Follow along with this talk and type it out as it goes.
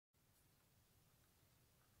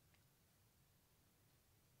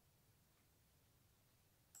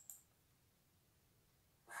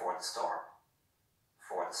the storm,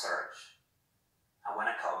 before the surge. And when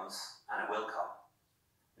it comes, and it will come,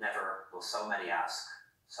 never will so many ask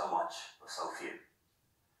so much of so few.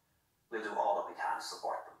 We'll do all that we can to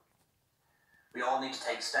support them. We all need to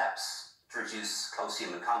take steps to reduce close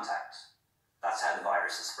human contact. That's how the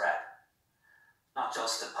virus is spread. Not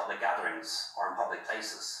just at public gatherings or in public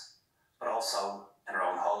places, but also in our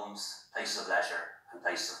own homes, places of leisure, and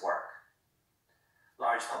places of work.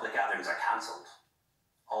 Large public gatherings are cancelled.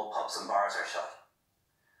 All pubs and bars are shut.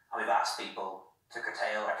 And we've asked people to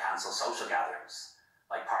curtail or cancel social gatherings,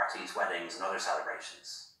 like parties, weddings, and other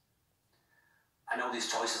celebrations. I know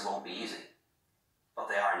these choices won't be easy, but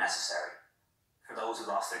they are necessary. For those who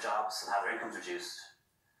lost their jobs and have their incomes reduced,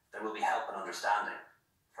 there will be help and understanding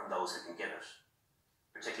from those who can give it,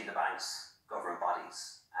 particularly the banks, government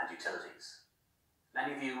bodies, and utilities.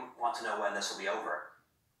 Many of you want to know when this will be over.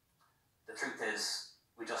 The truth is,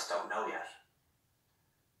 we just don't know yet.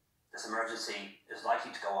 This emergency is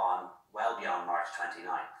likely to go on well beyond March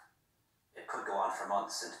 29th. It could go on for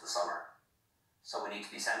months into the summer, so we need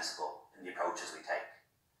to be sensible in the approaches we take.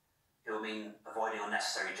 It will mean avoiding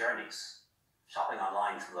unnecessary journeys, shopping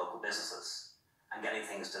online from local businesses, and getting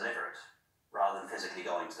things delivered, rather than physically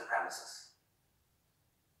going to the premises.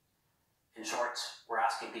 In short, we're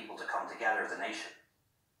asking people to come together as a nation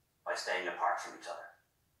by staying apart from each other.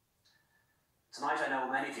 Tonight, I know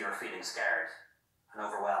many of you are feeling scared and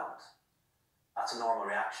overwhelmed. That's a normal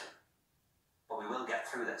reaction, but we will get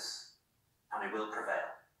through this, and we will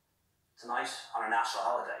prevail. Tonight, on our national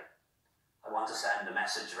holiday, I want to send a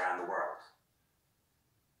message around the world.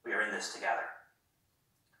 We are in this together.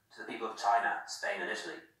 To the people of China, Spain, and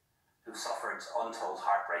Italy, who've suffered untold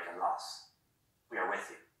heartbreak and loss, we are with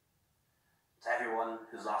you. To everyone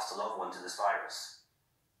who's lost a loved one to this virus,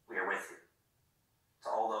 we are with you. To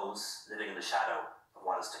all those living in the shadow of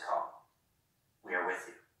what is to come, we are with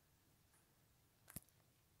you.